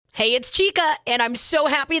Hey, it's Chica, and I'm so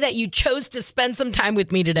happy that you chose to spend some time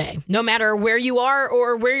with me today. No matter where you are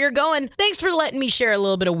or where you're going, thanks for letting me share a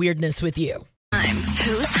little bit of weirdness with you.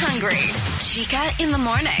 Who's hungry? Chica in the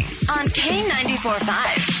morning on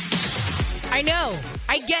K94.5. I know.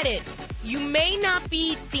 I get it. You may not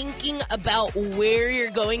be thinking about where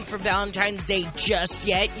you're going for Valentine's Day just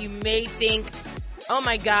yet. You may think, oh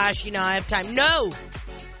my gosh, I have time. No!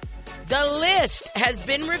 The list has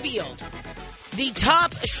been revealed. The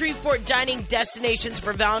top Shreveport dining destinations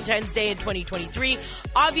for Valentine's Day in 2023.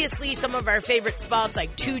 Obviously, some of our favorite spots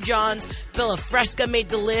like Two Johns, Villa Fresca made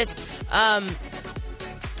the list.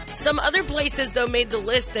 Some other places, though, made the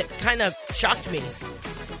list that kind of shocked me.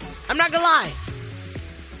 I'm not gonna lie.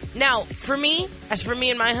 Now, for me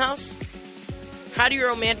in my house, how do you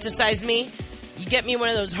romanticize me? You get me one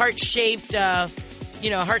of those heart-shaped pizzas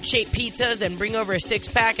and bring over a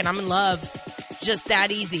six-pack and I'm in love. Just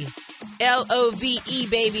that easy. LOVE,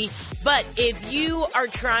 baby. But if you are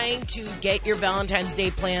trying to get your Valentine's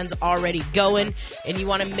Day plans already going and you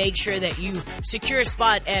want to make sure that you secure a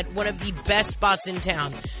spot at one of the best spots in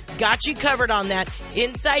town, got you covered on that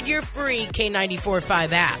inside your free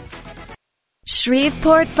K94.5 app.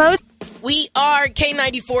 Shreveport Boat. We are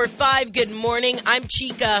K94.5. Good morning. I'm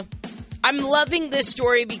Chica. I'm loving this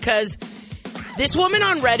story because this woman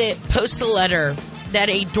on Reddit posts a letter that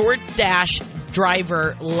a DoorDash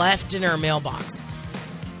driver left in her mailbox,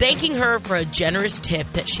 thanking her for a generous tip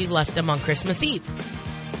that she left them on Christmas Eve.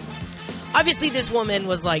 Obviously, this woman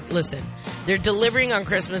was like, listen, they're delivering on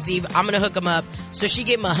Christmas Eve. I'm going to hook them up. So she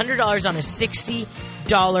gave him $100 on a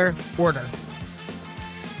 $60 order.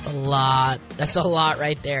 That's a lot. That's a lot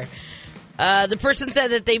right there. The person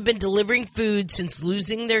said that they've been delivering food since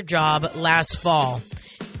losing their job last fall.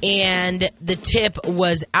 And the tip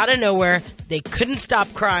was out of nowhere. They couldn't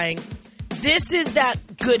stop crying. This is that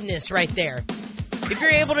goodness right there. If you're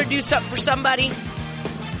able to do something for somebody,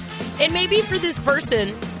 and maybe for this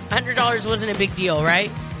person, $100 wasn't a big deal, right?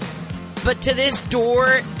 But to this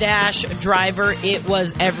DoorDash driver, it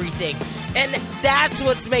was everything. And that's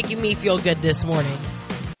what's making me feel good this morning.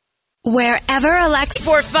 Wherever Alexa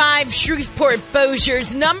 45 Shreveport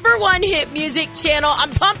Bossier's #1 hit music channel. I'm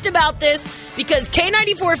pumped about this because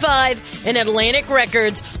K94.5 and Atlantic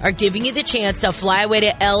Records are giving you the chance to fly away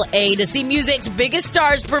to LA to see music's biggest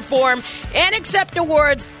stars perform and accept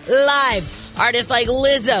awards live. Artists like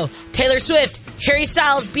Lizzo, Taylor Swift, Harry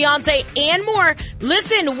Styles, Beyonce, and more.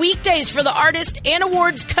 Listen weekdays for the artist and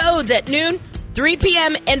awards codes at noon, 3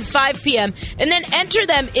 p.m. and 5 p.m. and then enter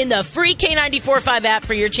them in the free K94.5 app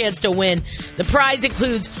for your chance to win. The prize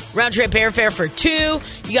includes round-trip airfare for two,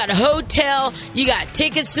 you got a hotel, you got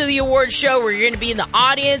tickets to the award show where you're going to be in the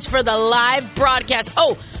audience for the live broadcast.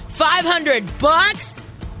 Oh, $500?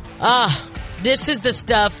 This is the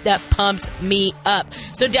stuff that pumps me up.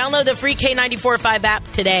 So download the free K94.5 app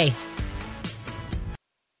today.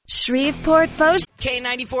 Shreveport Bossier.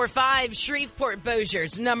 K94.5, Shreveport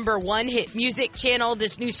Bossier's #1 hit music channel.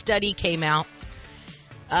 This new study came out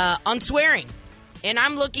on swearing. And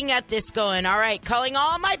I'm looking at this going, all right, calling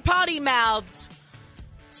all my potty mouths.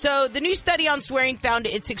 So the new study on swearing found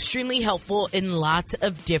it's extremely helpful in lots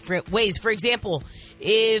of different ways. For example,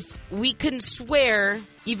 if we can swear,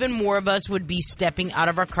 even more of us would be stepping out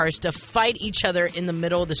of our cars to fight each other in the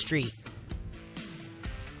middle of the street.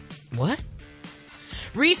 What?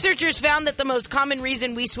 Researchers found that the most common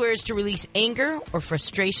reason we swear is to release anger or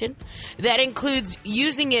frustration. That includes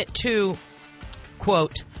using it to,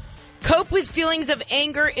 quote, cope with feelings of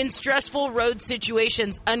anger in stressful road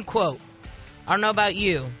situations, unquote. I don't know about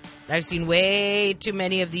you. I've seen way too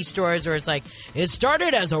many of these stories where it's like, it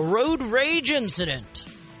started as a road rage incident.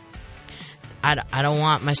 I don't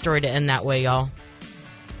want my story to end that way, y'all.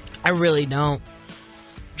 I really don't.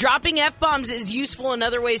 Dropping F-bombs is useful in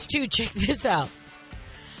other ways, too. Check this out.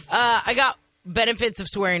 I got benefits of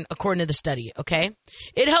swearing according to the study, okay?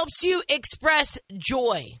 It helps you express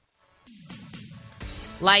joy.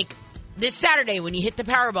 Like this Saturday when you hit the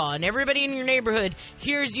Powerball and everybody in your neighborhood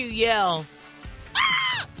hears you yell,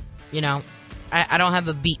 ah! I don't have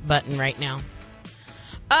a beat button right now.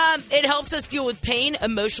 It helps us deal with pain,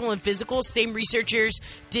 emotional and physical. Same researchers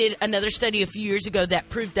did another study a few years ago that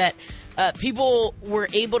proved that people were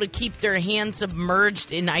able to keep their hands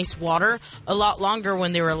submerged in ice water a lot longer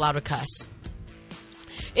when they were allowed to cuss.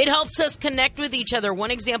 It helps us connect with each other.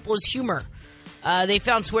 One example is humor. They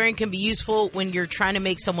found swearing can be useful when you're trying to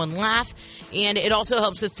make someone laugh, and it also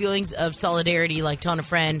helps with feelings of solidarity, like telling a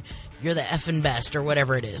friend, you're the effing best, or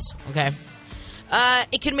whatever it is, okay?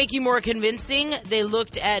 It can make you more convincing. They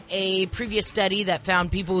looked at a previous study that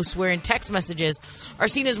found people who swear in text messages are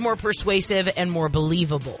seen as more persuasive and more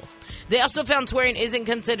believable. They also found swearing isn't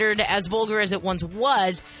considered as vulgar as it once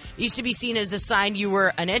was. It used to be seen as a sign you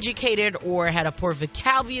were uneducated or had a poor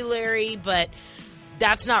vocabulary, but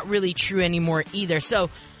that's not really true anymore either. So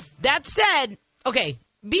that said, okay,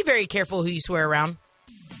 be very careful who you swear around.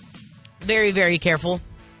 Very, very careful.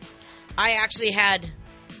 I actually had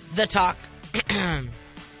the talk.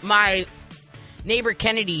 My neighbor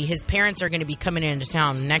Kennedy, his parents are going to be coming into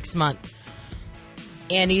town next month.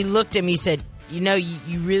 And he looked at me and said, you know,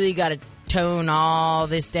 you really got to tone all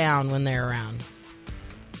this down when they're around.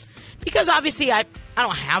 Because obviously I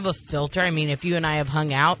don't have a filter. I mean, if you and I have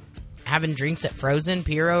hung out having drinks at Frozen,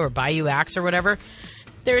 Piro, or Bayou Axe or whatever,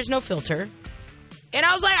 there is no filter. And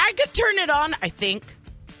I was like, I could turn it on, I think.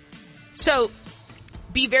 So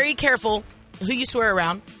be very careful who you swear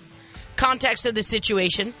around. Context of the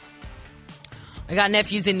situation. I got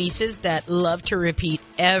nephews and nieces that love to repeat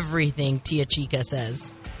everything Tia Chica says.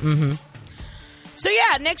 So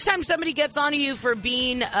yeah, next time somebody gets on to you for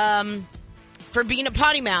being a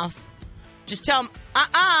potty mouth, just tell them,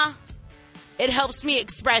 It helps me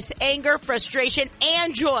express anger, frustration,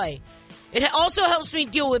 and joy. It also helps me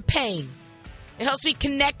deal with pain. It helps me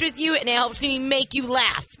connect with you, and it helps me make you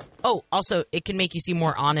laugh. Oh, also, it can make you seem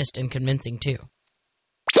more honest and convincing, too.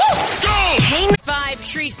 K5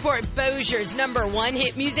 Shreveport Bossier's #1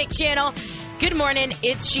 hit music channel. Good morning,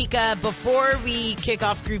 it's Chica. Before we kick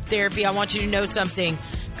off group therapy, I want you to know something.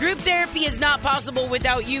 Group therapy is not possible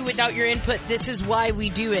without you, without your input. This is why we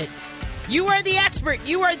do it. You are the expert.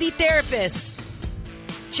 You are the therapist.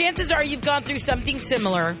 Chances are you've gone through something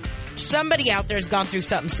similar. Somebody out there has gone through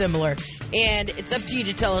something similar. And it's up to you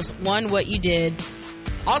to tell us, one, what you did.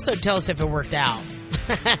 Also, tell us if it worked out.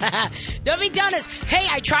 Don't be telling us, hey,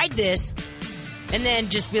 I tried this. And then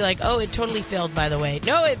just be like, oh, it totally failed, by the way.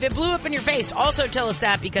 No, if it blew up in your face, also tell us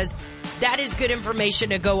that, because that is good information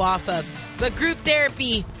to go off of. But group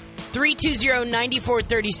therapy,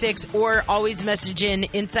 320-9436, or always message in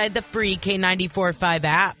inside the free K94.5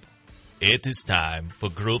 app. It is time for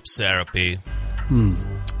group therapy.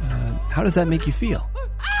 How does that make you feel?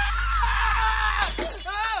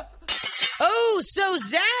 Oh, so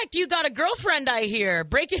Zach, you got a girlfriend, I hear.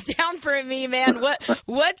 Break it down for me, man.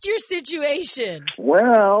 What's your situation?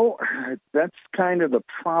 Well, that's kind of the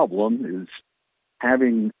problem, is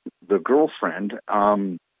having the girlfriend.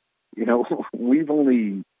 We've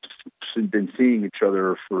only been seeing each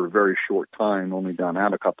other for a very short time, only gone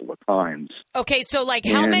out a couple of times. Okay, so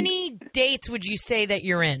how many dates would you say that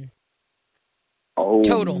you're in? Oh,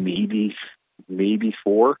 total? Maybe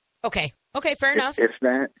 4. Okay, fair enough. If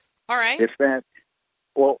that. All right. If that.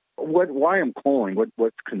 Well, why I'm calling,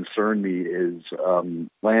 what's concerned me is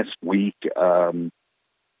last week I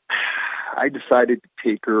decided to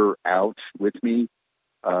take her out with me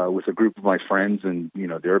with a group of my friends and,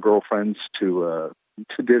 their girlfriends to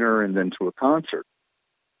dinner and then to a concert.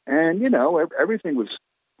 And, everything was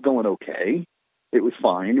going okay. It was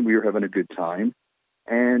fine. We were having a good time.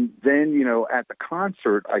 And then, at the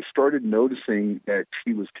concert, I started noticing that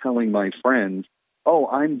she was telling my friends, oh,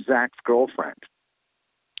 I'm Zach's girlfriend.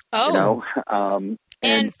 Oh.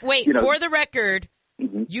 And wait, for the record,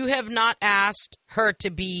 mm-hmm. You have not asked her to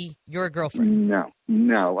be your girlfriend. No.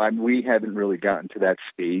 We haven't really gotten to that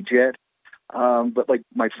stage yet. But like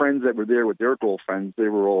my friends that were there with their girlfriends,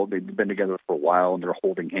 they've been together for a while and they're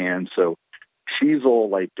holding hands. So she's all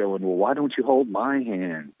like going, well, why don't you hold my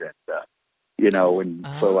hand? And,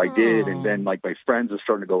 so I did. And then like my friends are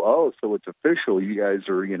starting to go, oh, so it's official. You guys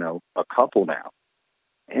are, a couple now.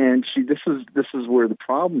 And this is where the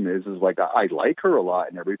problem is like, I like her a lot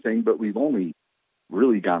and everything, but we've only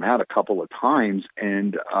really gone out a couple of times.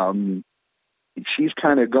 And, she's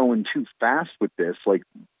kind of going too fast with this, like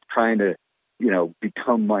trying to,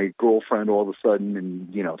 become my girlfriend all of a sudden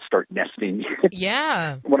and, start nesting.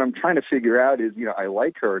 Yeah. What I'm trying to figure out is, I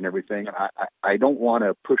like her and everything. And I don't want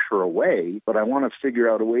to push her away, but I want to figure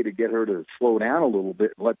out a way to get her to slow down a little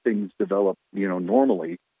bit and let things develop,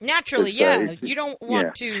 normally. Naturally, yeah. You don't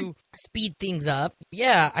want to speed things up.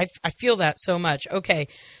 Yeah, I feel that so much. Okay.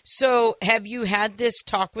 So have you had this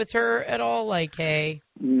talk with her at all? Like, hey.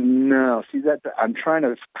 No. See, that's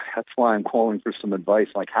why I'm calling for some advice.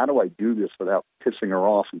 Like, how do I do this without pissing her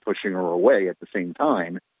off and pushing her away at the same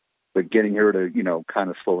time, but getting her to, kind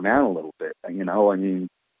of slow down a little bit?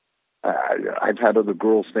 I've had other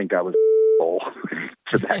girls think I was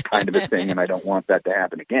for that kind of a thing, and I don't want that to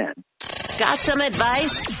happen again. Got some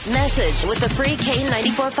advice? Message with the free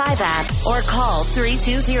K94.5 app or call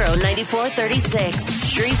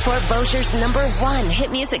 320-9436. Shreveport Bossier's #1 hit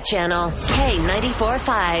music channel,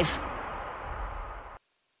 K94.5.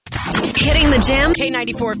 Hitting the gym?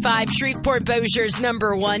 K94.5, Shreveport Bossier's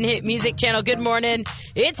 #1 hit music channel. Good morning.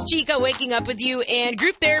 It's Chica waking up with you, and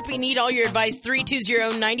group therapy need all your advice,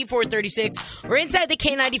 320-9436, or inside the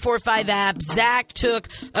K94.5 app. Zach took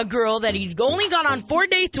a girl that he'd only gone on 4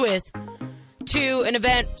 dates with to an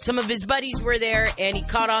event. Some of his buddies were there, and he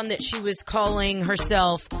caught on that she was calling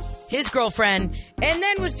herself his girlfriend, and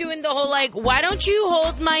then was doing the whole, like, why don't you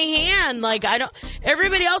hold my hand? Like,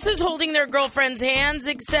 everybody else is holding their girlfriend's hands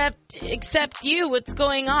except you. What's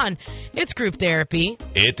going on? It's group therapy.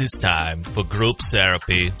 It is time for group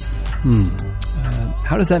therapy.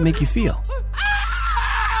 How does that make you feel?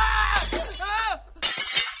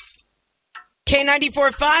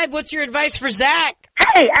 K94.5, what's your advice for Zach?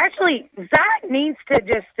 Hey, actually, Zach needs to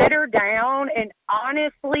just sit her down and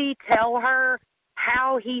honestly tell her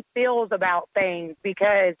how he feels about things,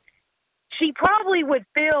 because she probably would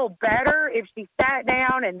feel better if she sat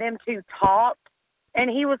down and them two talked and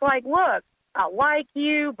he was like, look, I like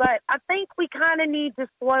you, but I think we kind of need to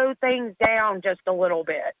slow things down just a little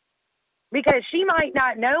bit, because she might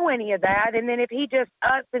not know any of that. And then if he just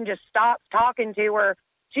ups and just stops talking to her,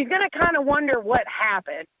 she's going to kind of wonder what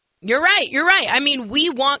happened. You're right. I mean,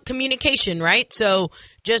 we want communication, right? So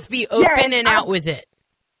just be open and out with it.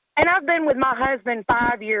 And I've been with my husband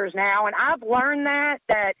 5 years now, and I've learned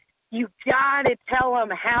that you got to tell him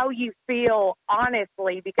how you feel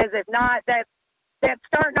honestly, because if not, that's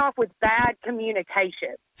starting off with bad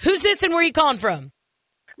communication. Who's this and where are you calling from?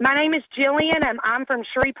 My name is Jillian, and I'm from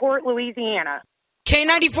Shreveport, Louisiana.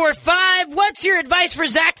 K94.5, what's your advice for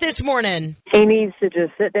Zach this morning? He needs to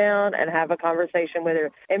just sit down and have a conversation with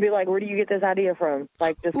her and be like, where do you get this idea from?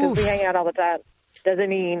 Like, just because we hang out all the time doesn't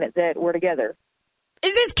mean that we're together.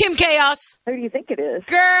 Is this Kim Chaos? Who do you think it is?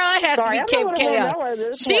 Girl, it has to be I'm Kim Chaos.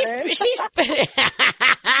 She's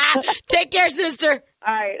Take care, sister. All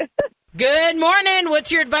right. Good morning.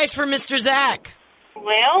 What's your advice for Mr. Zach?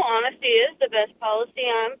 Well, honesty is the best policy.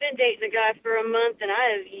 I've been dating a guy for a month, and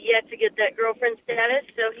I have yet to get that girlfriend status,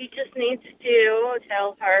 so he just needs to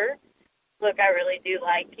tell her, look, I really do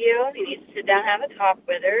like you. He needs to sit down and have a talk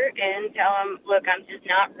with her and tell him, look, I'm just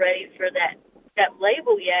not ready for that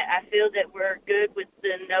label yet. I feel that we're good with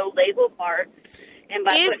the no label part, and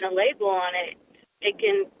by putting a label on it, it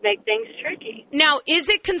can make things tricky. Now, is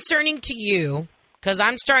it concerning to you, because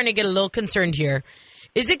I'm starting to get a little concerned here,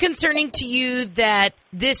 is it concerning to you that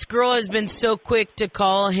this girl has been so quick to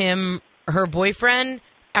call him her boyfriend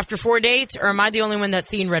after 4 dates, or am I the only one that's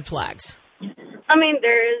seeing red flags? I mean,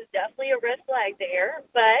 there is definitely a red flag there,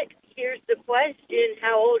 but here's the question,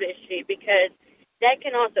 how old is she? Because that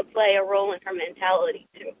can also play a role in her mentality,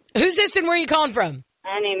 too. Who's this and where are you calling from?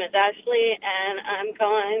 My name is Ashley, and I'm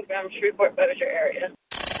calling from Shreveport Bossier area.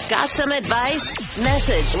 Got some advice?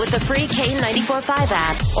 Message with the free K94.5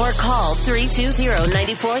 app or call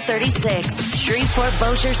 320-9436. Shreveport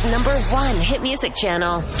Bossier's #1 hit music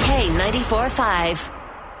channel, K94.5.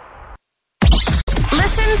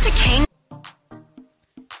 Listen to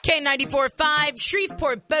K94.5,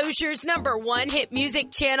 Shreveport Bossier's #1 hit music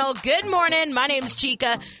channel. Good morning. My name's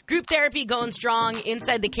Chica. Group therapy going strong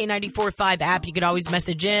inside the K94.5 app. You could always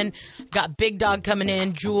message in. Got Big Dog coming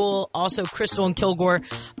in, Jewel, also Crystal and Kilgore.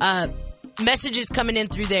 Messages coming in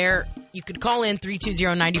through there. You could call in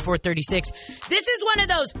 320-9436. This is one of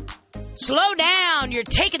those slow down, you're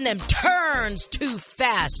taking them turns too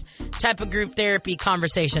fast type of group therapy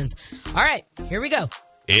conversations. All right, here we go.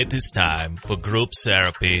 It is time for group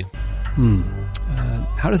therapy.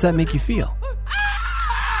 How does that make you feel?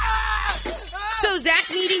 So Zach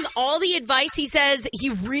needing all the advice. He says he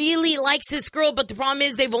really likes this girl, but the problem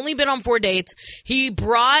is they've only been on 4 dates. He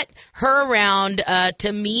brought her around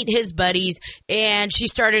to meet his buddies, and she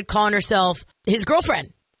started calling herself his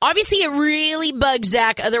girlfriend. Obviously, it really bugged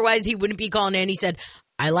Zach. Otherwise, he wouldn't be calling in. He said,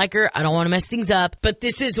 I like her. I don't want to mess things up, but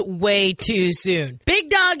this is way too soon.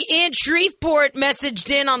 Big Dog in Shreveport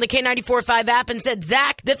messaged in on the K94.5 app and said,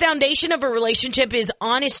 Zach, the foundation of a relationship is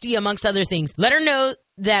honesty amongst other things. Let her know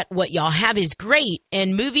that what y'all have is great,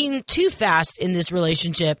 and moving too fast in this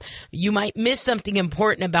relationship, you might miss something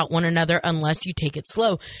important about one another unless you take it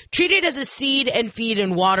slow. Treat it as a seed and feed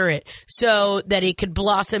and water it so that it could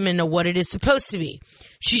blossom into what it is supposed to be.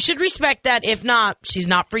 She should respect that. If not, she's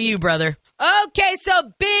not for you, brother. Okay, so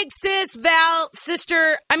big sis,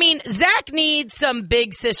 Zach needs some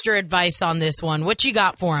big sister advice on this one. What you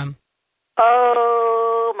got for him?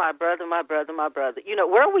 Oh, my brother. You know,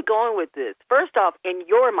 where are we going with this? First off, in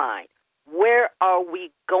your mind, where are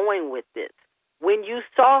we going with this? When you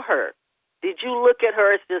saw her, did you look at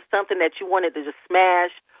her as just something that you wanted to just smash,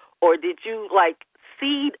 or did you,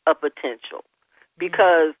 seed a potential?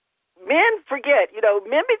 Because men forget,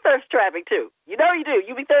 men be thirst trapping too. You know you do.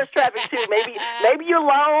 You be thirst trapping too. Maybe you're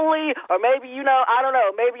lonely, or maybe, I don't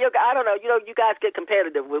know. Maybe I don't know. You guys get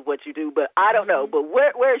competitive with what you do, but I don't know. But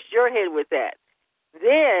where's your head with that?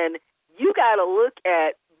 Then you got to look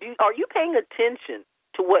at, are you paying attention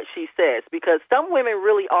to what she says? Because some women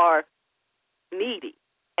really are needy,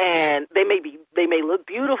 and they may look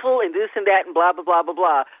beautiful and this and that and blah, blah, blah, blah,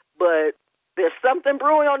 blah, but there's something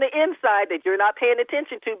brewing on the inside that you're not paying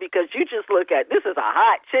attention to because you just look at, this is a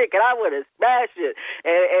hot chick and I want to smash it.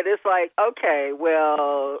 And it's like, okay,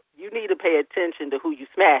 well, you need to pay attention to who you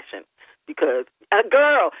smashing. Because,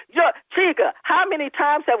 girl, Chica, how many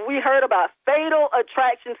times have we heard about fatal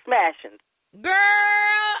attraction smashing? Girl,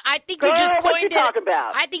 I think you just coined it. Talking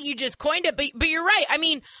about? I think you just coined it, but you're right. I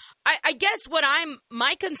mean, I guess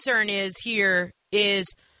my concern is here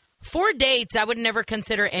is, 4 dates, I would never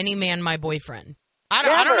consider any man my boyfriend. I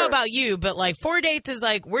don't know about you, but like 4 dates is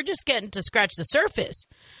like, we're just getting to scratch the surface.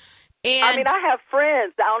 And I mean, I have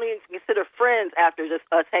friends that I don't even consider friends after just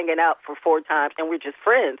us hanging out for 4 times, and we're just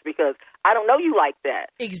friends because I don't know you like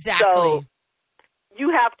that. Exactly. So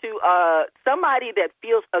you have to, somebody that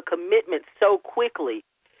feels a commitment so quickly,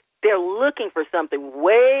 they're looking for something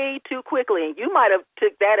way too quickly, and you might have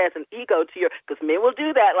took that as an ego to because men will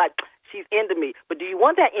do that, like, she's into me, but do you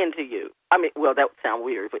want that into you? I mean, well, that would sound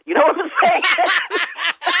weird, but you know what I'm saying?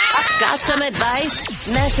 Got some advice?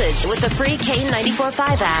 Message with the free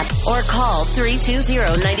K94.5 app or call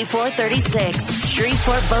 320-9436.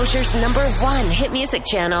 Shreveport Bossier's #1 hit music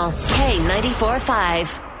channel,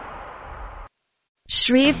 K94.5.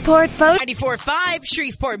 Shreveport 94.5,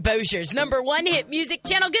 Shreveport Bossier's #1 hit music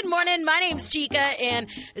channel. Good morning. My name's Chica, and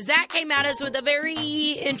Zach came at us with a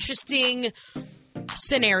very interesting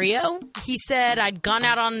scenario. He said I'd gone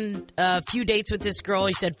out on a few dates with this girl.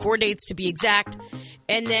 He said 4 dates to be exact.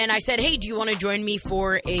 And then I said, hey, do you want to join me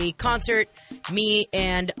for a concert? Me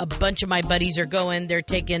and a bunch of my buddies are going. They're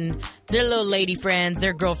taking their little lady friends,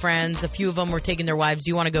 their girlfriends. A few of them were taking their wives.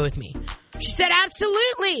 Do you want to go with me? She said,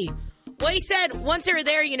 absolutely. Well, he said once they were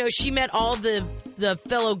there, she met all the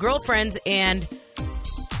fellow girlfriends, and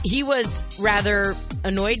he was rather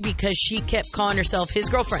annoyed because she kept calling herself his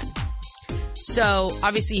girlfriend. So,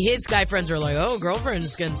 obviously, his guy friends were like, oh,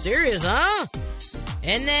 girlfriend's getting serious, huh?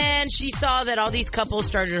 And then she saw that all these couples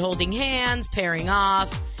started holding hands, pairing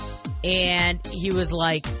off, and he was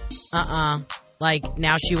like, like,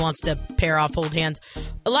 now she wants to pair off, hold hands.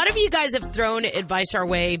 A lot of you guys have thrown advice our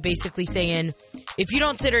way, basically saying, if you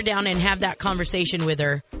don't sit her down and have that conversation with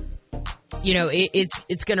her,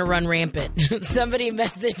 it's going to run rampant. Somebody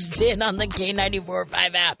messaged in on the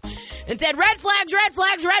K94.5 app and said, red flags, red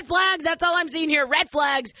flags, red flags. That's all I'm seeing here, red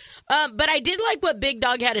flags. But I did like what Big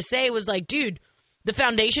Dog had to say. Was like, dude, the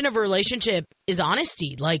foundation of a relationship is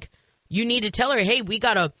honesty. Like, you need to tell her, hey, we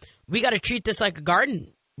gotta treat this like a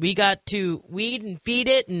garden. We got to weed and feed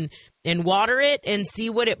it and water it and see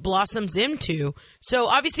what it blossoms into. So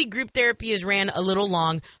obviously group therapy has ran a little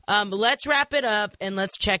long. Let's wrap it up and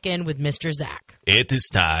let's check in with Mr. Zach. It is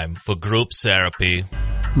time for group therapy.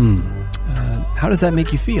 How does that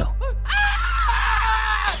make you feel?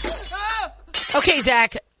 Okay,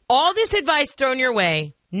 Zach, all this advice thrown your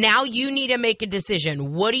way. Now you need to make a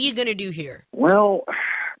decision. What are you going to do here? Well,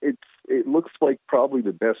 it looks like probably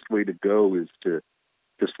the best way to go is to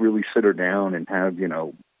just really sit her down and have,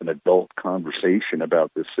 an adult conversation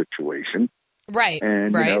about this situation. Right.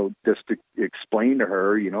 And, right. Just to explain to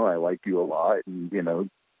her, I like you a lot and,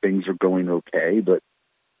 things are going okay, but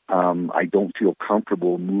I don't feel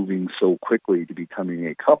comfortable moving so quickly to becoming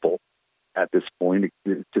a couple at this point.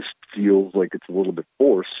 It just feels like it's a little bit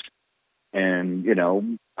forced. And,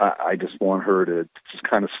 I just want her to just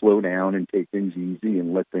kind of slow down and take things easy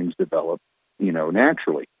and let things develop,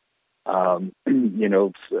 naturally.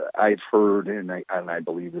 I've heard, and I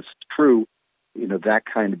believe this is true, that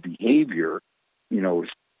kind of behavior, is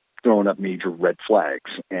throwing up major red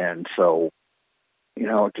flags. And so,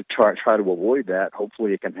 to try to avoid that,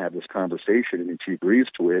 hopefully I can have this conversation and she agrees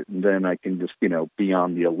to it, and then I can just, be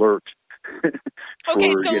on the alert for,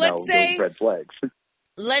 okay, so let's say, those red flags.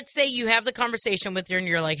 Let's say you have the conversation with her and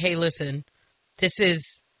you're like, hey, listen, this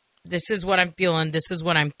is what I'm feeling. This is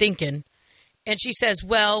what I'm thinking. And she says,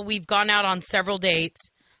 well, we've gone out on several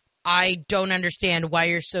dates. I don't understand why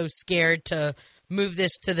you're so scared to move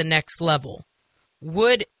this to the next level.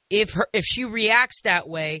 If she reacts that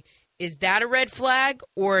way, is that a red flag?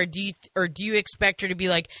 Or do you expect her to be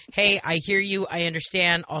like, hey, I hear you, I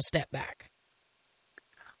understand, I'll step back?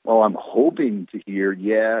 Well, I'm hoping to hear,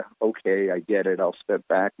 yeah, okay, I get it, I'll step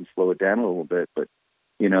back and slow it down a little bit. But,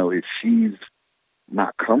 if she's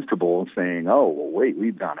not comfortable saying, oh, well, wait,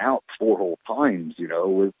 we've gone out 4 whole times,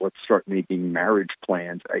 let's start making marriage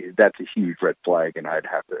plans. That's a huge red flag, and I'd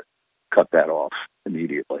have to cut that off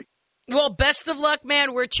immediately. Well, best of luck,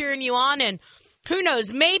 man. We're cheering you on, and who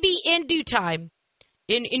knows, maybe in due time,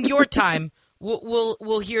 in your time,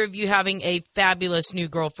 we'll hear of you having a fabulous new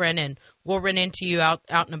girlfriend, and we'll run into you out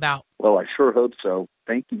and about. Well, I sure hope so.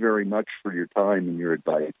 Thank you very much for your time and your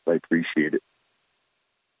advice. I appreciate it.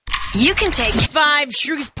 You can take 5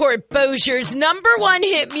 Shreveport Bossier's #1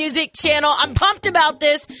 hit music channel. I'm pumped about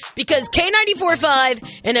this because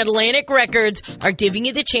K94.5 and Atlantic Records are giving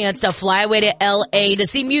you the chance to fly away to L.A. to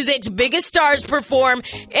see music's biggest stars perform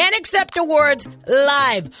and accept awards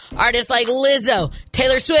live. Artists like Lizzo,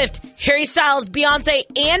 Taylor Swift, Harry Styles, Beyonce,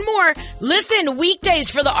 and more. Listen weekdays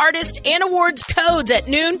for the artist and awards codes at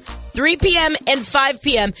noon, 3 p.m. and 5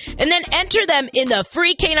 p.m. and then enter them in the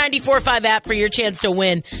free K94.5 app for your chance to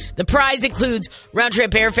win. The prize includes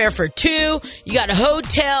round-trip airfare for 2, you got a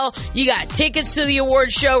hotel, you got tickets to the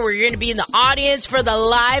award show where you're going to be in the audience for the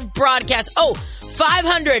live broadcast. Oh,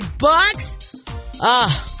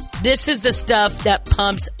 $500? This is the stuff that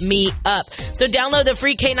pumps me up. So download the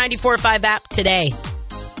free K94.5 app today.